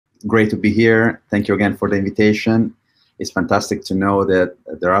great to be here. Thank you again for the invitation. It's fantastic to know that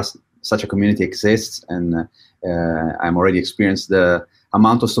such a community exists, and I'm already experienced the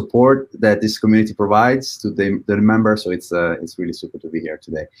amount of support that this community provides to the members. So it's really super to be here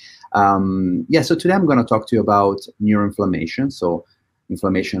today. So today I'm going to talk to you about neuroinflammation. So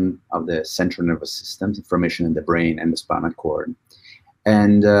inflammation of the central nervous system, inflammation in the brain and the spinal cord.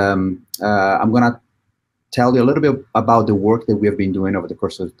 And I'm going to tell you a little bit about the work that we have been doing over the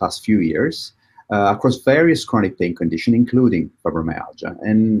course of the past few years across various chronic pain conditions, including fibromyalgia.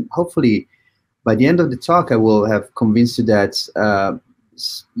 And hopefully, by the end of the talk, I will have convinced you that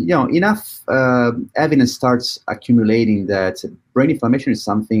enough evidence starts accumulating that brain inflammation is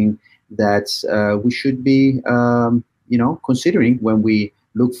something that we should be considering when we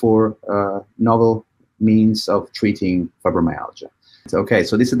look for novel means of treating fibromyalgia. Okay,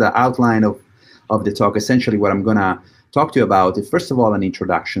 so this is the outline of the talk. Essentially, what I'm going to talk to you about is, first of all, an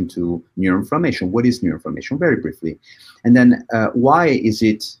introduction to neuroinflammation. What is neuroinflammation? Very briefly. And then why is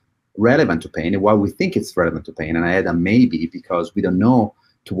it relevant to pain, and why we think it's relevant to pain. And I add a maybe, because we don't know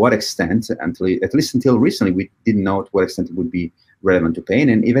to what extent, at least until recently, we didn't know to what extent it would be relevant to pain.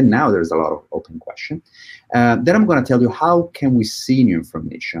 And even now, there's a lot of open question. Then I'm going to tell you, how can we see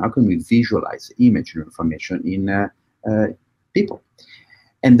neuroinflammation? How can we visualize, image neuroinflammation in people?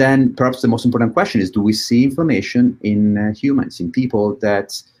 And then perhaps the most important question is, do we see inflammation in humans, in people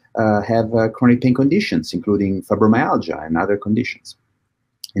that have chronic pain conditions, including fibromyalgia and other conditions?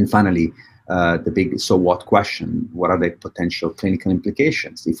 And finally, the big so what question: what are the potential clinical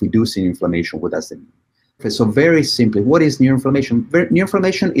implications? If we do see inflammation, what does it mean? Okay, so very simply, what is neuroinflammation?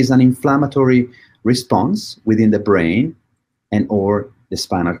 Neuroinflammation is an inflammatory response within the brain and or the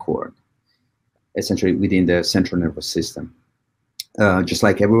spinal cord, essentially within the central nervous system. Just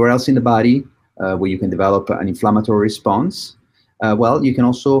like everywhere else in the body, where you can develop an inflammatory response, you can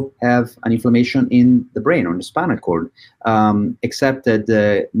also have an inflammation in the brain or in the spinal cord, except that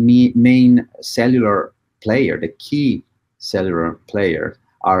the main cellular player, the key cellular player,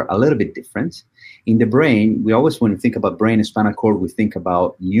 are a little bit different. In the brain, we always, when we think about brain and spinal cord, we think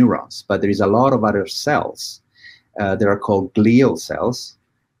about neurons, but there is a lot of other cells that are called glial cells.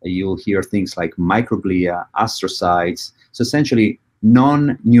 You'll hear things like microglia, astrocytes. So essentially,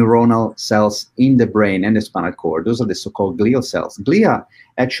 non-neuronal cells in the brain and the spinal cord. Those are the so-called glial cells. Glia,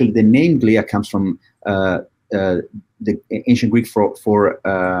 actually, the name glia comes from the ancient Greek for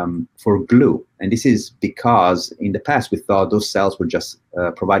glue. And this is because in the past we thought those cells were just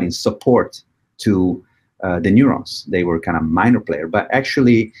providing support to the neurons. They were kind of minor player. But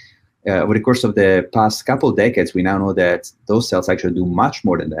actually, over the course of the past couple of decades, we now know that those cells actually do much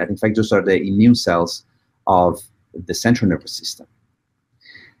more than that. In fact, those are the immune cells of the central nervous system.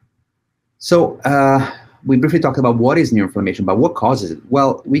 So we briefly talked about what is neuroinflammation, but what causes it?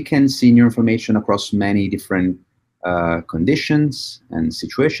 Well, we can see neuroinflammation across many different conditions and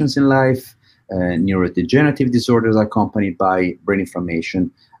situations in life. Neurodegenerative disorders are accompanied by brain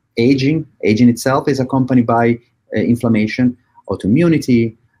inflammation. Aging itself is accompanied by inflammation.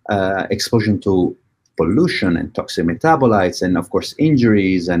 Autoimmunity, exposure to pollution and toxic metabolites, and of course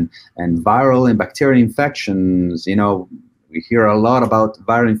injuries and viral and bacterial infections. We hear a lot about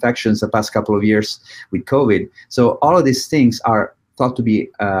viral infections the past couple of years with COVID. So all of these things are thought to be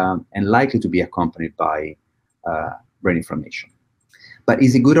and likely to be accompanied by brain inflammation. But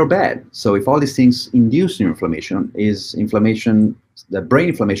is it good or bad? So if all these things induce neuroinflammation, is inflammation, the brain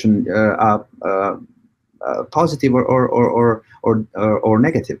inflammation, positive or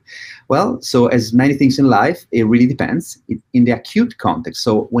negative? Well, so as many things in life, it really depends. In the acute context,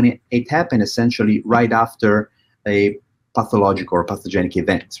 so when it happened essentially right after a pathological or pathogenic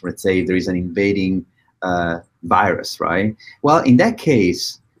event, let's say there is an invading virus, right? Well, in that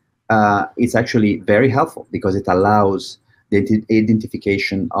case, it's actually very helpful because it allows the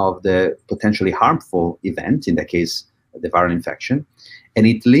identification of the potentially harmful event, in that case, the viral infection, and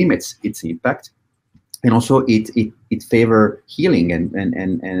it limits its impact. And also it favors healing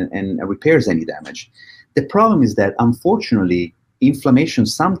and repairs any damage. The problem is that, unfortunately, inflammation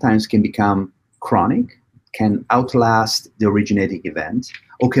sometimes can become chronic, can outlast the originating event,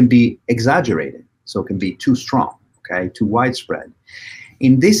 or can be exaggerated. So it can be too strong, okay, too widespread.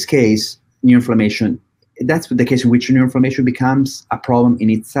 In this case, neuroinflammation, that's the case in which neuroinflammation becomes a problem in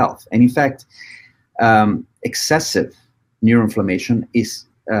itself. And in fact, excessive neuroinflammation is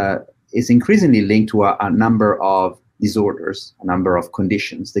increasingly linked to a number of disorders, a number of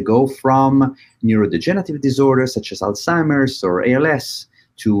conditions. They go from neurodegenerative disorders such as Alzheimer's or ALS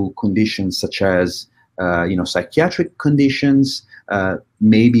to conditions such as psychiatric conditions,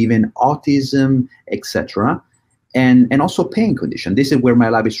 maybe even autism, etc. and also pain condition. This is where my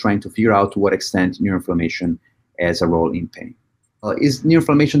lab is trying to figure out to what extent neuroinflammation has a role in pain. Is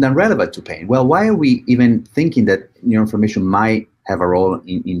neuroinflammation then relevant to pain? Well, why are we even thinking that neuroinflammation might have a role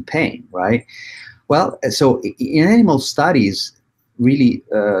in pain, right? Well, so in animal studies, really,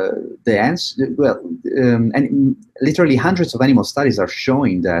 the answer, and literally hundreds of animal studies are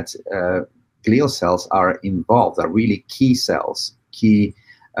showing that glial cells are involved, are really key cells,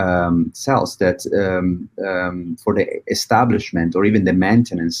 cells that for the establishment or even the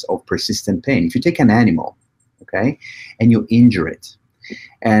maintenance of persistent pain. If you take an animal, okay, and you injure it,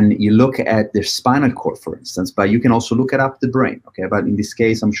 and you look at their spinal cord, for instance, but you can also look up the brain, okay? But in this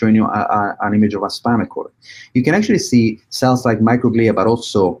case, I'm showing you an image of a spinal cord. You can actually see cells like microglia, but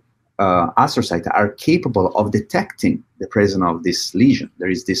also astrocytes are capable of detecting the presence of this lesion. There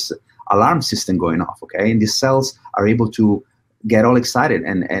is this alarm system going off, okay? And these cells are able to get all excited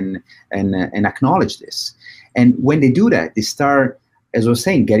and acknowledge this. And when they do that, they start, as I was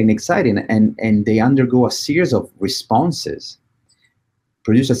saying, getting excited, and they undergo a series of responses,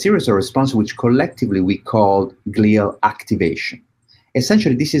 produce a series of responses which collectively we call glial activation.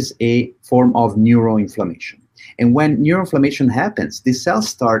 Essentially, this is a form of neuroinflammation. And when neuroinflammation happens, the cells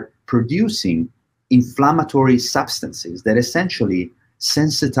start producing inflammatory substances that essentially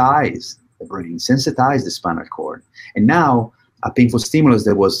sensitize the brain, sensitize the spinal cord. And now a painful stimulus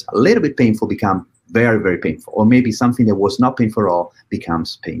that was a little bit painful becomes very, very painful. Or maybe something that was not painful at all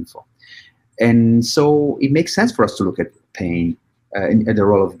becomes painful. And so it makes sense for us to look at pain, at the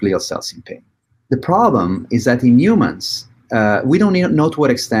role of glial cells in pain. The problem is that in humans, we don't know to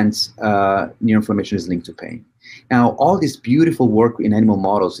what extent neuroinflammation is linked to pain. Now, all this beautiful work in animal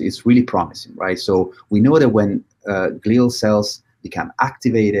models is really promising, right? So we know that when glial cells become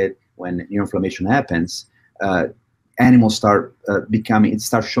activated, when neuroinflammation happens, animals start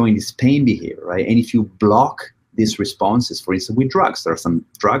showing this pain behavior, right? And if you block these responses, for instance, with drugs, there are some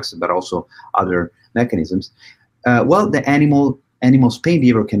drugs, but also other mechanisms, well, the animal's pain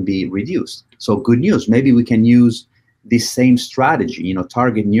behavior can be reduced. So good news, maybe we can use this same strategy,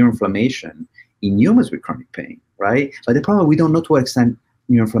 target neuroinflammation in humans with chronic pain, right? But the problem, we don't know to what extent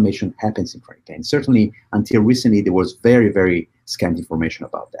neuroinflammation happens in chronic pain. Certainly, until recently, there was very, very scant information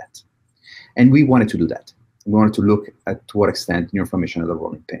about that. And we wanted to do that. We wanted to look at to what extent neuroinflammation has a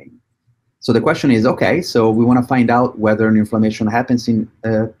role in pain. So the question is, okay, so we want to find out whether neuroinflammation happens in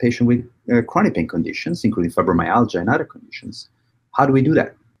a patient with chronic pain conditions, including fibromyalgia and other conditions. How do we do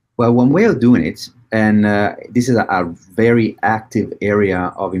that? Well, one way of doing it, and this is a very active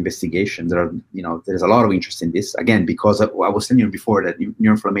area of investigation. There's a lot of interest in this, again, because I was telling you before that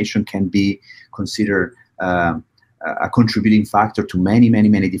neuroinflammation can be considered a contributing factor to many, many,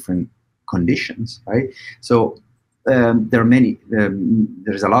 many different conditions, right? So there are many,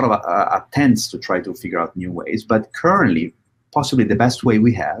 there's a lot of attempts to try to figure out new ways, but currently, possibly the best way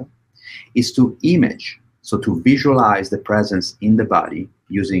we have is to image, so to visualize the presence in the body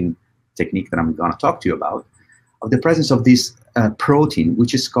using technique that I'm going to talk to you about, of the presence of this protein,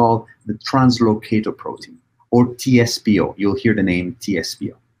 which is called the translocator protein, or TSPO. You'll hear the name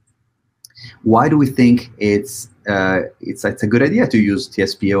TSPO. Why do we think it's a good idea to use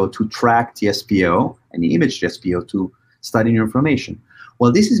TSPO, to track TSPO and image TSPO to study neuroinflammation?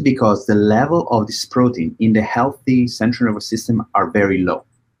 Well, this is because the level of this protein in the healthy central nervous system are very low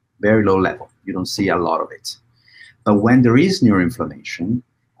level. You don't see a lot of it. But when there is neuroinflammation,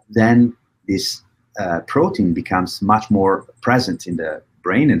 then this protein becomes much more present in the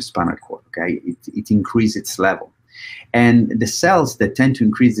brain and spinal cord, okay? It increases its level. And the cells that tend to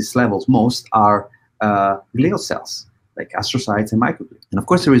increase these levels most are glial cells, like astrocytes and microglia. And of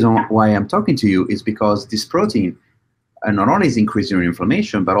course, the reason why I'm talking to you is because this protein not only is increasing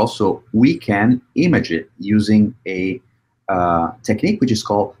neuroinflammation, but also we can image it using a technique which is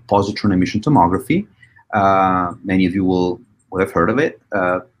called positron emission tomography. Many of you will have heard of it.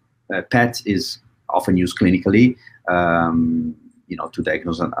 PET is often used clinically, to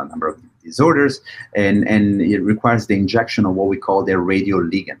diagnose a number of disorders, and it requires the injection of what we call the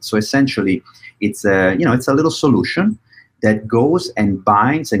radioligand. So essentially, it's a little solution that goes and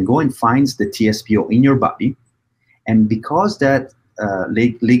binds and finds the TSPO in your body, and because that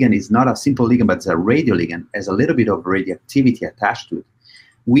ligand is not a simple ligand, but it's a radioligand, has a little bit of radioactivity attached to it,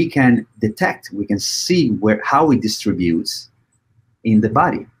 we can see how it distributes in the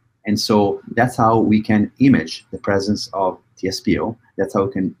body. And so that's how we can image the presence of TSPO. That's how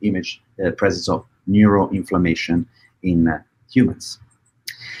we can image the presence of neuroinflammation in humans.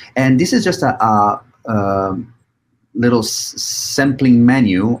 And this is just a little sampling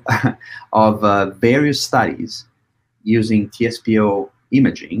menu of various studies using TSPO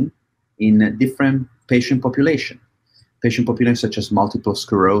imaging in different patient population. Patient populations such as multiple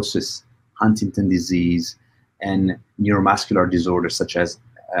sclerosis, Huntington disease, and neuromuscular disorders such as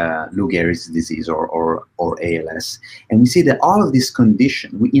Lou Gehrig's disease or ALS. And we see that all of these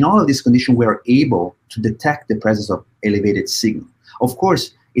conditions, in all of these conditions, we are able to detect the presence of elevated signal. Of course,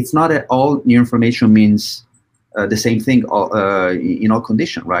 it's not at all neuroinflammation means the same thing in all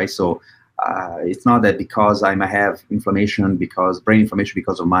conditions, right? So it's not that because I might have inflammation, brain inflammation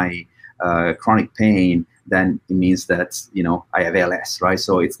because of my chronic pain, then it means that, you know, I have ALS, right?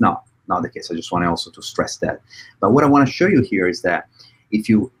 So it's not the case. I just want also to stress that. But what I want to show you here is that if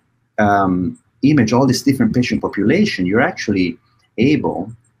you image all this different patient population, you're actually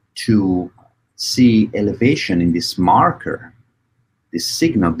able to see elevation in this marker, this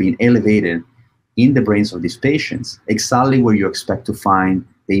signal being elevated in the brains of these patients, exactly where you expect to find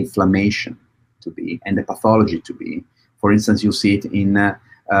the inflammation to be and the pathology to be. For instance, you see it in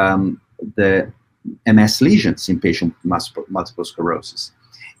the MS lesions in patient multiple sclerosis.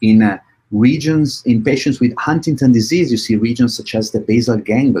 In regions, in patients with Huntington disease, you see regions such as the basal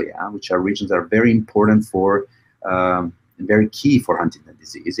ganglia, which are regions that are very important for, very key for Huntington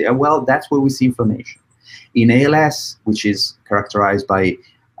disease. Yeah, well, that's where we see inflammation. In ALS, which is characterized by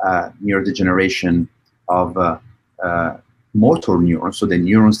neurodegeneration of motor neurons, so the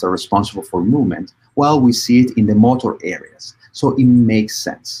neurons that are responsible for movement, well, we see it in the motor areas. So it makes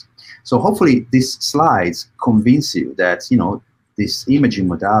sense. So hopefully these slides convince you that, you know, this imaging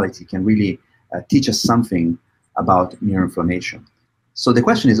modality can really teach us something about neuroinflammation. So the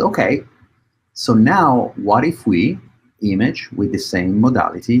question is, okay, so now what if we image with the same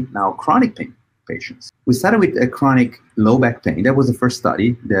modality now chronic pain patients? We started with a chronic low back pain. That was the first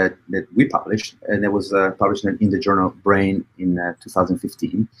study that we published, and that was published in the journal Brain in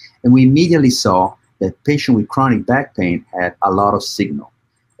 2015. And we immediately saw that patient with chronic back pain had a lot of signal,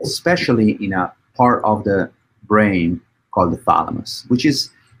 especially in a part of the brain called the thalamus, which is,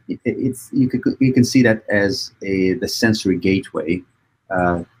 you can see that as the sensory gateway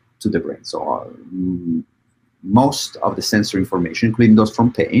to the brain. So most of the sensory information, including those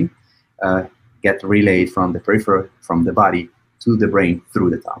from pain, get relayed from the periphery, from the body to the brain through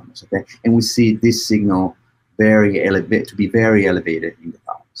the thalamus. Okay, and we see this signal to be very elevated in the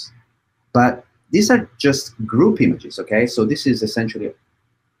thalamus. But these are just group images. Okay, so this is essentially,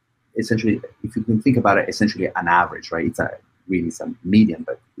 if you can think about it, essentially an average, right? It's really some median,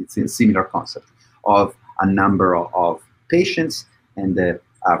 but it's a similar concept of a number of patients and the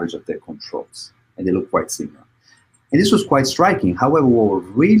average of the controls, and they look quite similar. And this was quite striking. However, what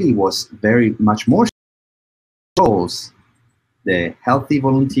really was very much more controls, the healthy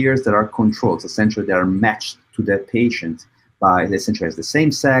volunteers that are controls, essentially they are matched to the patient by essentially as the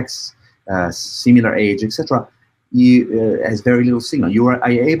same sex, similar age, etc. Has very little signal. You are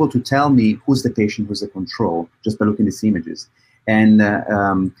able to tell me who's the patient, who's the control, just by looking at these images. And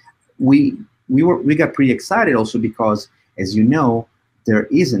we got pretty excited also because, as you know, there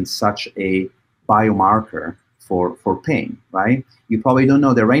isn't such a biomarker for pain, right? You probably don't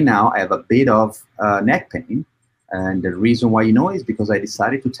know that right now I have a bit of neck pain, and the reason why you know is because I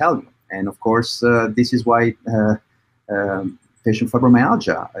decided to tell you. And of course, this is why patient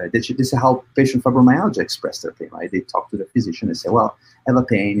fibromyalgia, this is how patient fibromyalgia express their pain, right? They talk to the physician and say, well, I have a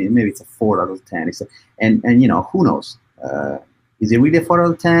pain, and maybe it's a 4 out of 10. And you know, who knows? Is it really a 4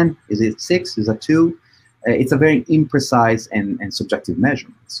 out of 10? Is it 6? Is it 2? It's a very imprecise and subjective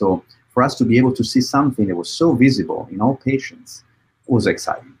measurement. So for us to be able to see something that was so visible in all patients was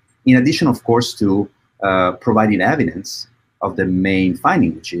exciting. In addition, of course, to providing evidence of the main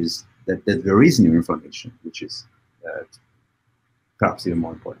finding, which is that there is neuroinflammation, which is perhaps even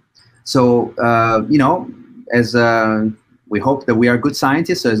more important. So, you know, as we hope that we are good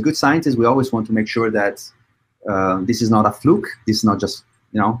scientists, so as good scientists, we always want to make sure that this is not a fluke. This is not just,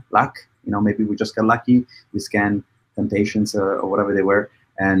 you know, luck. You know, maybe we just got lucky. We scanned 10 patients or whatever they were,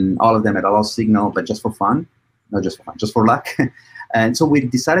 and all of them had a lot of signal, but just for fun, not just for fun, just for luck. And so we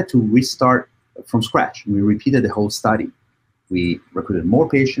decided to restart from scratch. We repeated the whole study. We recruited more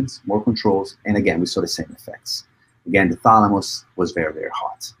patients, more controls, and again, we saw the same effects. Again, the thalamus was very, very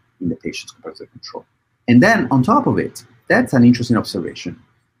hot in the patients compared to the control. And then on top of it, that's an interesting observation.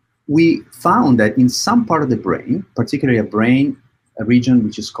 We found that in some part of the brain, particularly a region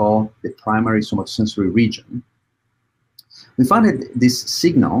which is called the primary somatosensory region, we found that this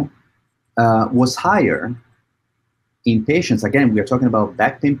signal was higher in patients. Again, we are talking about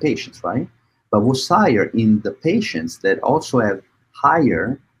back pain patients, right? But was higher in the patients that also have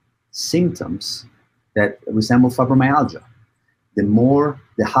higher symptoms that resemble fibromyalgia.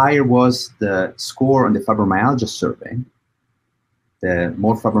 The higher was the score on the fibromyalgia survey, the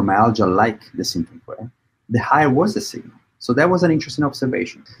more fibromyalgia-like the symptoms were, the higher was the signal. So that was an interesting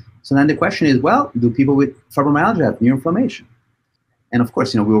observation. So then the question is, well, do people with fibromyalgia have neuroinflammation? And of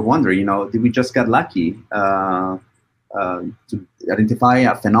course, we were wondering, did we just get lucky to identify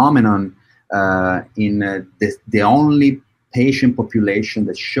a phenomenon in the only patient population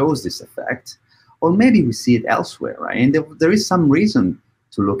that shows this effect, or maybe we see it elsewhere, right? And there is some reason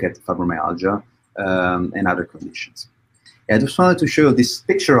to look at fibromyalgia and other conditions. I just wanted to show this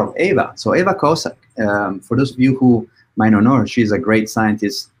picture of Eva. So Eva Kosak, for those of you who might not know her, she's a great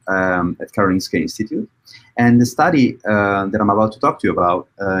scientist at Karolinska Institute. And the study that I'm about to talk to you about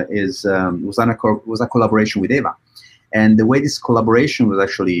was a collaboration with Eva. And the way this collaboration was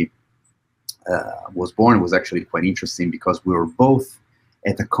actually was born was actually quite interesting, because we were both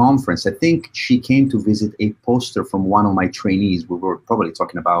at a conference. I think she came to visit a poster from one of my trainees. We were probably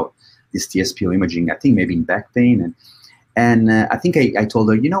talking about this TSPO imaging, I think maybe in back pain. And I think I told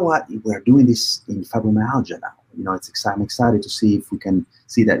her, you know what, we're doing this in fibromyalgia now. I'm excited to see if we can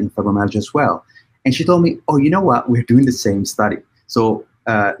see that in fibromyalgia as well. And she told me, oh, you know what, we're doing the same study. So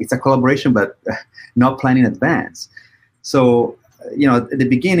it's a collaboration, but not planned in advance. So, at the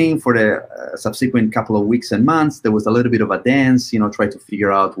beginning, for the subsequent couple of weeks and months, there was a little bit of a dance, try to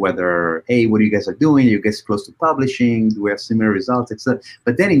figure out whether, hey, what you guys are doing? Are you guys close to publishing? Do we have similar results, etc.?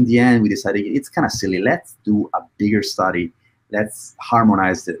 But then in the end, we decided it's kind of silly. Let's do a bigger study. Let's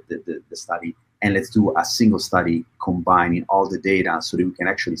harmonize the study, and let's do a single study combining all the data so that we can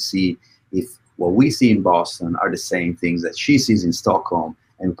actually see if what we see in Boston are the same things that she sees in Stockholm,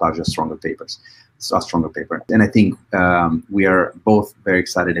 and we publish stronger papers. A stronger paper. And I think we are both very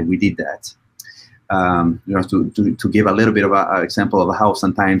excited that we did that. To give a little bit of an example of how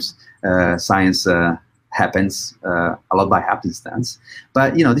sometimes science happens a lot by happenstance.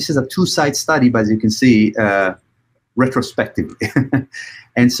 But this is a two-side study, but as you can see, retrospectively.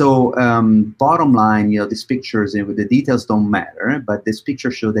 And so bottom line, these pictures, the details don't matter, but this picture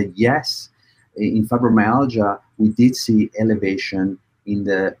shows that yes, in fibromyalgia, we did see elevation in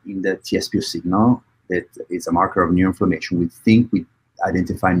the TSPO signal that is a marker of neuroinflammation. We think we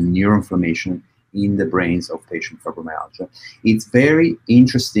identify neuroinflammation in the brains of patients with fibromyalgia. It's very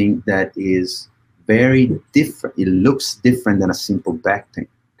interesting that is very different. It looks different than a simple back pain.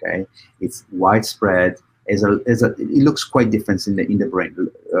 Okay, it's widespread. It looks quite different in the brain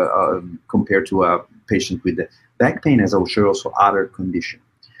compared to a patient with the back pain, as I will show also other conditions.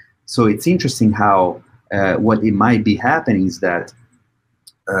 So it's interesting how what it might be happening is that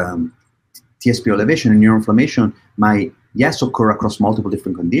TSPO elevation and neuroinflammation might, yes, occur across multiple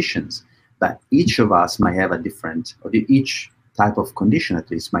different conditions, but each of us might have a different, or each type of condition at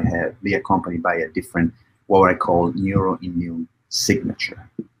least might be accompanied by a different, what I call neuroimmune signature.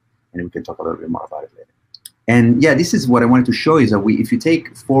 And we can talk a little bit more about it later. And yeah, this is what I wanted to show is that if you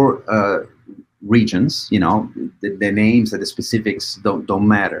take 4 regions, the names and the specifics don't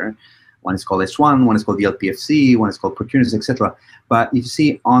matter. One is called S1, one is called DLPFC, one is called Procurus, etc. But if you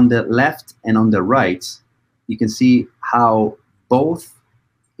see on the left and on the right, you can see how both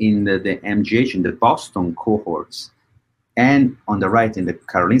in the MGH, in the Boston cohorts, and on the right in the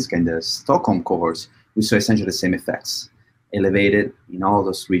Karolinska, in the Stockholm cohorts, we saw essentially the same effects, elevated in all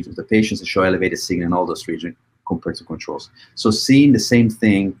those regions. The patients show elevated signal in all those regions compared to controls. So seeing the same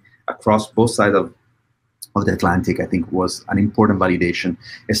thing across both sides of the Atlantic, I think, was an important validation,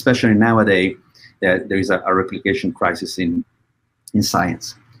 especially nowadays that there is a replication crisis in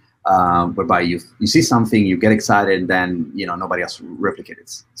science, whereby you see something, you get excited, then nobody else replicates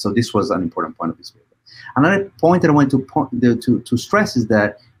it. So this was an important point of this paper. Another point that I want to stress is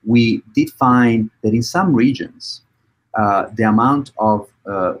that we did find that in some regions, the amount of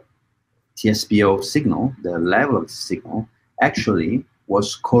TSPO signal, the level of the signal, actually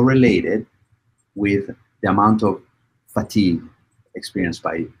was correlated with the amount of fatigue experienced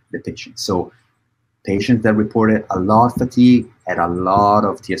by the patient. So patients that reported a lot of fatigue had a lot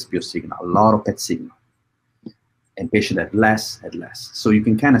of TSPO signal, a lot of PET signal. And patients that had less. So you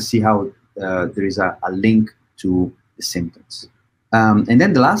can kind of see how there is a link to the symptoms. And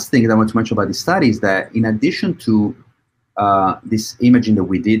then the last thing that I want to mention about this study is that in addition to this imaging that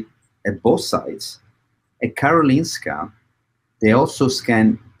we did at both sites, at Karolinska, they also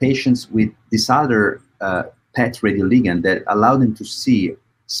scanned patients with this other PET radioligand that allowed them to see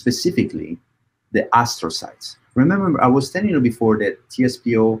specifically the astrocytes. Remember, I was telling you before that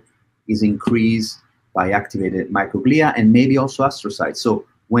TSPO is increased by activated microglia and maybe also astrocytes. So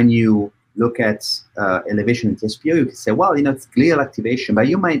when you look at elevation in TSPO, you can say, well, it's glial activation, but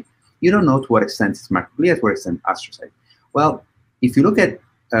you don't know to what extent it's microglia, to what extent astrocyte. Well, if you look at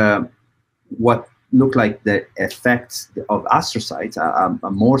what look like the effects of astrocytes,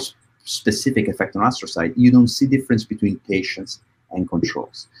 a more specific effect on astrocyte, you don't see difference between patients and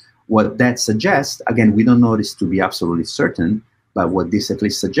controls. What that suggests, again, we don't know this to be absolutely certain, but what this at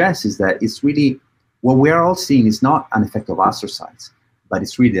least suggests is that it's really, what we are all seeing is not an effect of astrocytes, but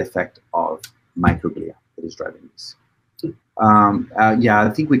it's really the effect of microglia that is driving this. Yeah, I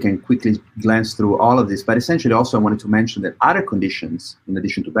think we can quickly glance through all of this, but essentially also I wanted to mention that other conditions, in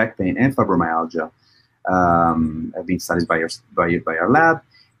addition to back pain and fibromyalgia, have been studied by our lab.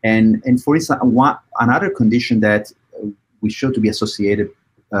 And for instance, another condition that we showed to be associated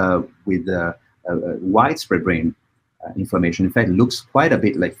with widespread brain inflammation, in fact, looks quite a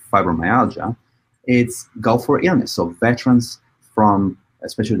bit like fibromyalgia. It's Gulf War illness. So veterans from,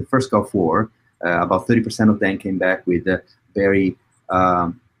 especially the first Gulf War, about 30% of them came back with very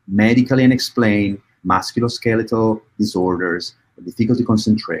medically unexplained musculoskeletal disorders, difficulty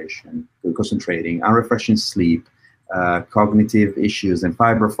concentrating, unrefreshing sleep, cognitive issues, and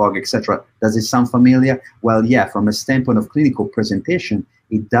fibro fog, etc. Does it sound familiar? Well, yeah, from a standpoint of clinical presentation,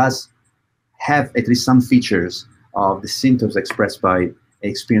 it does have at least some features of the symptoms experienced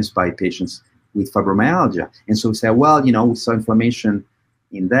by patients with fibromyalgia. And so we say, well, you know, we saw inflammation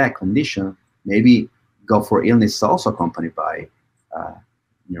in that condition, maybe Gulf War illness is also accompanied by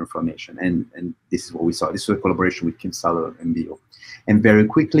neuroinflammation. And this is what we saw. This was a collaboration with Kim Saller and Bio. And very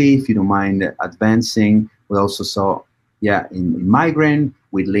quickly, if you don't mind advancing, we also saw, yeah, in migraine,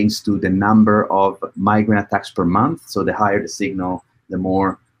 with links to the number of migraine attacks per month. So the higher the signal, the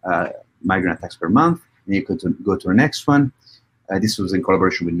more migraine attacks per month. And you could go to the next one. This was in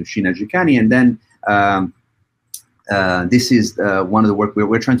collaboration with Nushina Jikani. And then this is one of the work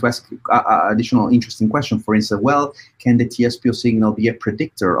we're trying to ask additional interesting question. For instance, well, can the TSPO signal be a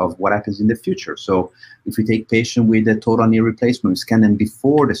predictor of what happens in the future? So if we take patient with a total knee replacement, scan them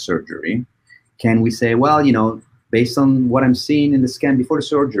before the surgery, can we say, well, you know, based on what I'm seeing in the scan before the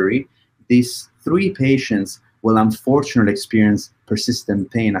surgery, these 3 patients will unfortunately experience persistent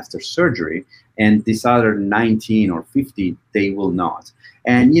pain after surgery, and these other 19 or 50, they will not.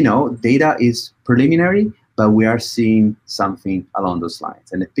 And, you know, data is preliminary, but we are seeing something along those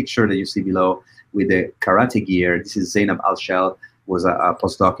lines. And the picture that you see below with the karate gear, this is Zainab Al-Shel, was a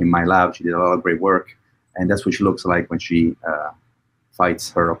postdoc in my lab. She did a lot of great work, and that's what she looks like when she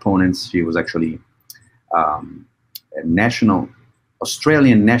fights her opponents. She was actually a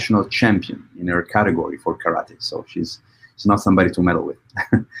Australian national champion in her category for karate. So she's not somebody to meddle with.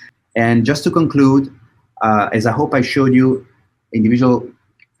 And just to conclude, as I hope I showed you, individual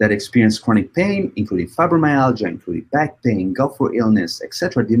that experience chronic pain, including fibromyalgia, including back pain, Gulf War illness,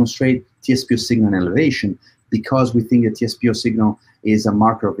 etc., demonstrate TSPO signal elevation. Because we think that TSPO signal is a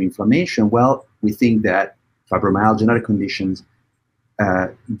marker of inflammation, well, we think that fibromyalgia and other conditions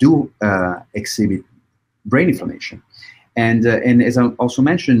do exhibit brain inflammation. And as I also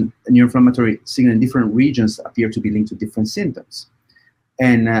mentioned, neuroinflammatory signal in different regions appear to be linked to different symptoms.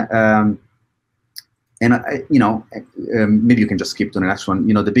 And you know, maybe you can just skip to the next one.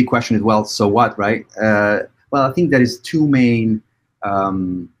 You know, the big question is, well, so what, right? Well, I think there is 2 main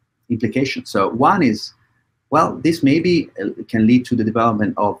implications. So one is, well, this maybe can lead to the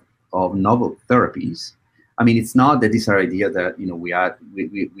development of novel therapies. I mean, it's not that these are ideas that, you know, we got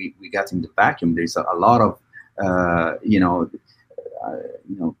in the vacuum. There's a lot of you know,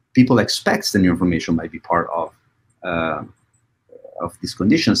 people expect the neuroinflammation might be part of these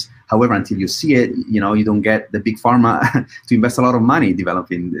conditions. However, until you see it, you know, you don't get the big pharma to invest a lot of money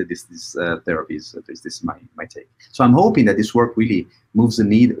developing these therapies. At least this is my take. So I'm hoping that this work really moves the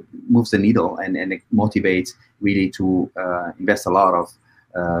needle and it motivates really to invest a lot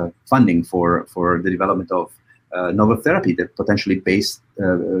of funding for the development of novel therapy that potentially based,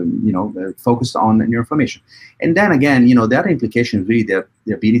 you know, focused on neuroinflammation. And then again, you know, the other implication is really the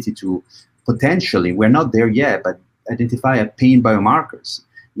ability to potentially, we're not there yet, but identify pain biomarkers.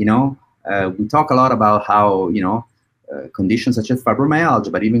 You know, we talk a lot about how, you know, conditions such as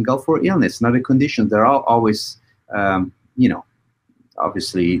fibromyalgia, but even Gulf War illness and other conditions, they're always, you know,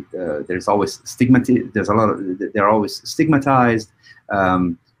 obviously there's always they're always stigmatized.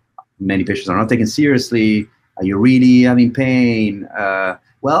 Many patients are not taken seriously. Are you really having pain?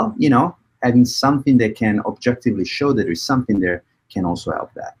 Well, you know, having something that can objectively show that there is something there can also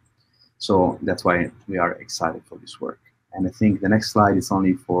help that. So that's why we are excited for this work. And I think the next slide is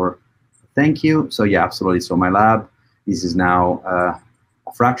only for thank you. So yeah, absolutely. So my lab, this is now a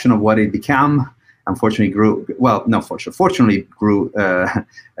fraction of what it became. Unfortunately grew, well, no, fortunately grew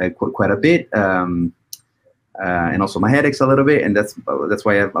quite a bit. And also my headaches a little bit, and that's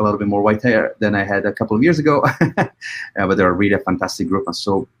why I have a little bit more white hair than I had a couple of years ago. But they're really a fantastic group. I'm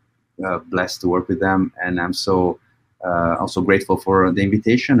so blessed to work with them, and I'm so also grateful for the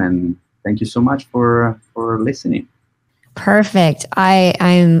invitation, and thank you so much for listening. Perfect.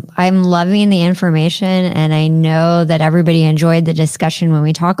 I'm loving the information, and I know that everybody enjoyed the discussion when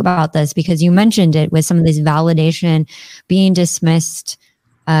we talk about this, because you mentioned it with some of this validation being dismissed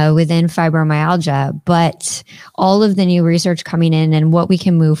within fibromyalgia, but all of the new research coming in and what we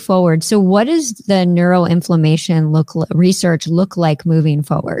can move forward. So what does the neuroinflammation research look like moving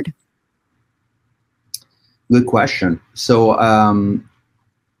forward? Good question. So,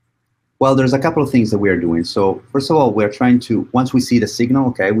 well, there's a couple of things that we are doing. So first of all, we're trying to, once we see the signal,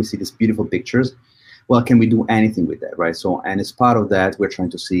 okay, we see these beautiful pictures, well, can we do anything with that, right? So, and as part of that, we're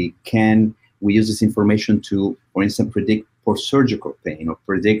trying to see, can we use this information to, for instance, predict post-surgical pain, or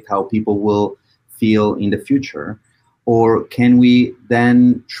predict how people will feel in the future? Or can we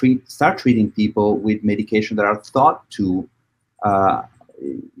then start treating people with medication that are thought to,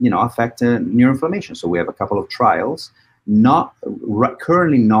 affect neuroinflammation? So we have a couple of trials,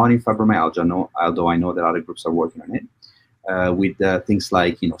 currently not in fibromyalgia, although I know that other groups are working on it, with things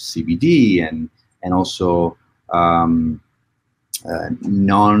like CBD and also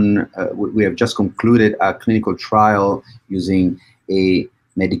we have just concluded a clinical trial using a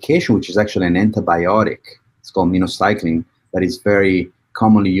medication which is actually an antibiotic. It's called minocycline, that is very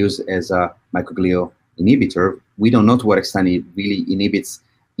commonly used as a microglial inhibitor. We don't know to what extent it really inhibits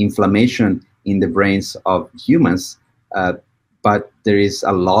inflammation in the brains of humans, but there is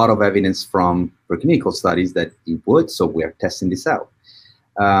a lot of evidence from preclinical studies that it would, so we are testing this out.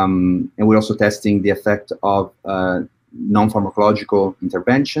 And we're also testing the effect of non-pharmacological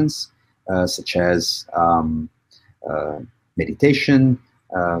interventions, such as meditation,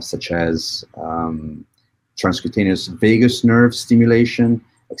 such as transcutaneous vagus nerve stimulation,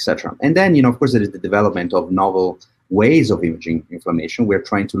 etc. And then, of course, there is the development of novel ways of imaging inflammation. We're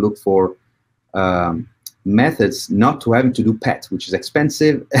trying to look for methods not to having to do PET, which is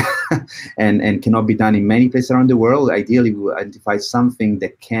expensive and cannot be done in many places around the world. Ideally, we will identify something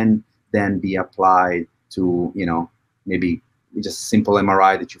that can then be applied to, maybe just a simple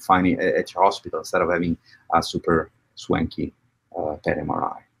MRI that you find at your hospital instead of having a super swanky PET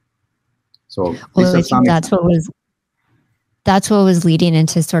MRI. So well, I think that's what was leading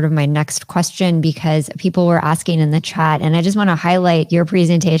into sort of my next question, because people were asking in the chat, and I just want to highlight your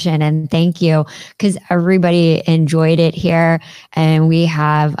presentation and thank you, because everybody enjoyed it here, and we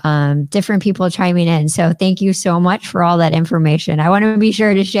have different people chiming in. So thank you so much for all that information. I want to be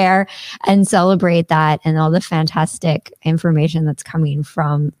sure to share and celebrate that and all the fantastic information that's coming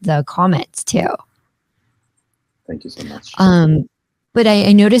from the comments too. Thank you so much. But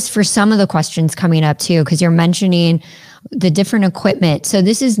I noticed for some of the questions coming up too, because you're mentioning the different equipment. So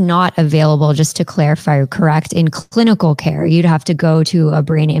this is not available, just to clarify, correct? In clinical care, you'd have to go to a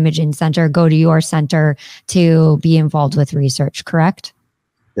brain imaging center, go to your center to be involved with research, correct?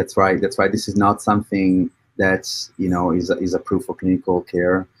 That's right. That's right. This is not something that's, is approved for clinical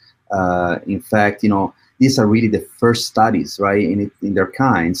care. In fact, these are really the first studies, right, in their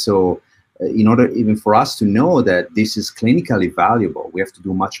kind. So in order even for us to know that this is clinically valuable, we have to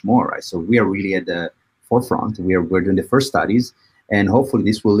do much more, right? So we are really at the forefront. We're doing the first studies, and hopefully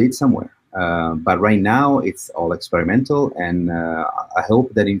this will lead somewhere. But right now it's all experimental, and I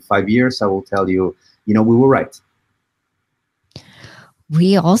hope that in 5 years I will tell you, we were right.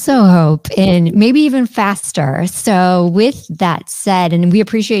 We also hope, and maybe even faster. So with that said, and we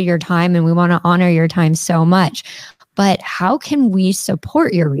appreciate your time and we want to honor your time so much, but how can we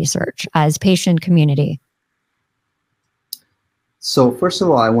support your research as patient community? So first of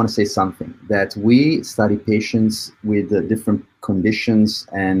all, I want to say something, that we study patients with different conditions,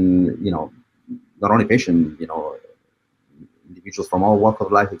 and, not only patients, individuals from all walks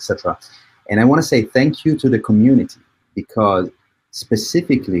of life, etc. And I want to say thank you to the community, because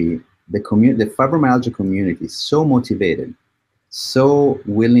specifically the fibromyalgia community is so motivated, so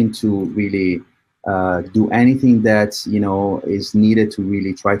willing to really do anything that, is needed to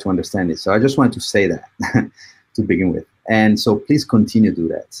really try to understand it. So I just wanted to say that to begin with. And so please continue to do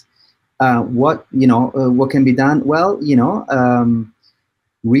that. What can be done? Well,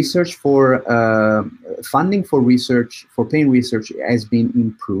 research for funding for research, for pain research, has been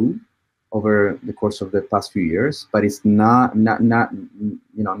improved over the course of the past few years, but it's nothing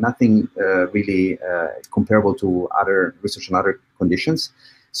really comparable to other research on other conditions.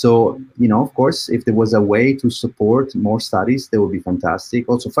 So, of course, if there was a way to support more studies, that would be fantastic.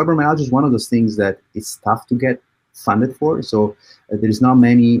 Also, fibromyalgia is one of those things that it's tough to get funded for. So there is not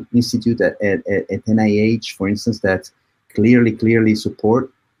many institutes at NIH, for instance, that clearly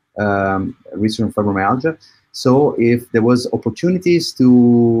support research on fibromyalgia. So if there was opportunities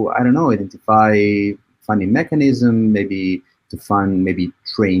to, I don't know, identify funding mechanism, maybe to fund maybe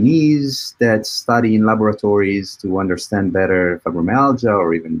trainees that study in laboratories to understand better fibromyalgia,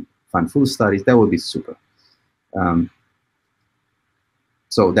 or even fund food studies, that would be super.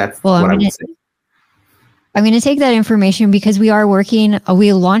 So that's what I would say. I'm going to take that information because we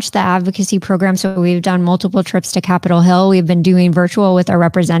launched the advocacy program. So we've done multiple trips to Capitol Hill. We've been doing virtual with our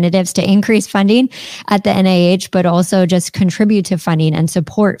representatives to increase funding at the NIH, but also just contribute to funding and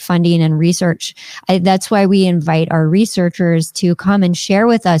support funding and research. That's why we invite our researchers to come and share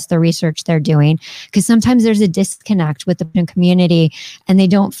with us the research they're doing, because sometimes there's a disconnect with the community and they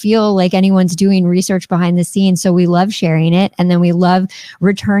don't feel like anyone's doing research behind the scenes. So we love sharing it. And then we love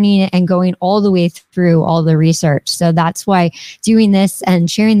returning it and going all the way through all the research. So that's why doing this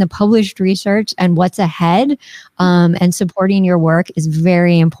and sharing the published research and what's ahead and supporting your work is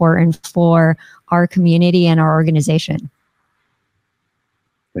very important for our community and our organization.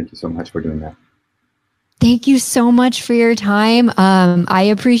 Thank you so much for doing that. Thank you so much for your time. I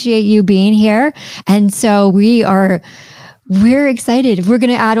appreciate you being here. And so we're excited. We're going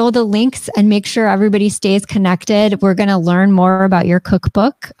to add all the links and make sure everybody stays connected. We're going to learn more about your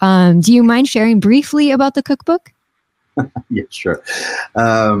cookbook. Do you mind sharing briefly about the cookbook? Yeah, sure.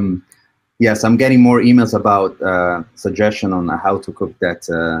 Yes, I'm getting more emails about suggestion on how to cook that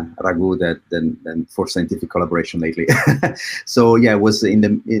ragu than for scientific collaboration lately. So yeah, it was in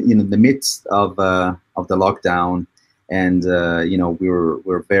the midst of the lockdown. And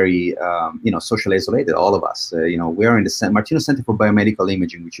we're very socially isolated, all of us. We're in the Martinos Center for Biomedical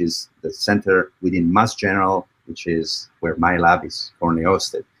Imaging, which is the center within Mass General, which is where my lab is currently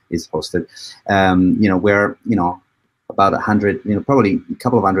hosted. We're about 100, probably a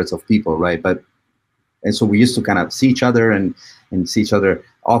couple of hundreds of people, right? And so we used to kind of see each other and see each other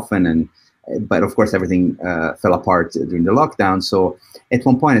often, but of course everything fell apart during the lockdown. So at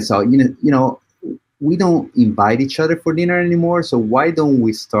one point I saw, we don't invite each other for dinner anymore. So why don't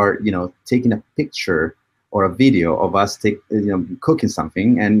we start, taking a picture or a video of us cooking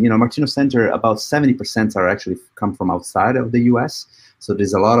something? And Martino Center, about 70% are actually come from outside of the U.S. So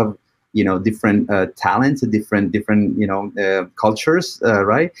there's a lot of different talents, different cultures,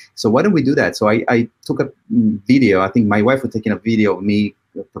 right? So why don't we do that? So I took a video. I think my wife was taking a video of me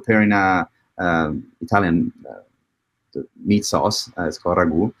preparing a Italian meat sauce. It's called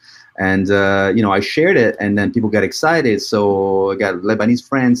ragu. And, I shared it, and then people got excited. So I got Lebanese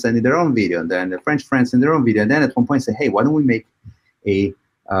friends sending their own video, and then the French friends sending their own video. And then at one point I said, hey, why don't we make a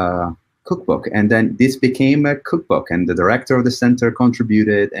cookbook? And then this became a cookbook, and the director of the center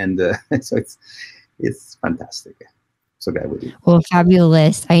contributed. And so it's fantastic. So glad with you. Well,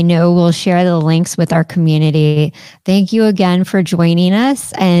 fabulous. I know we'll share the links with our community. Thank you again for joining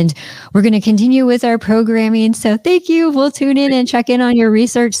us. And we're going to continue with our programming. So thank you. We'll tune in and check in on your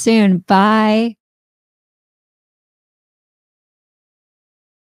research soon. Bye.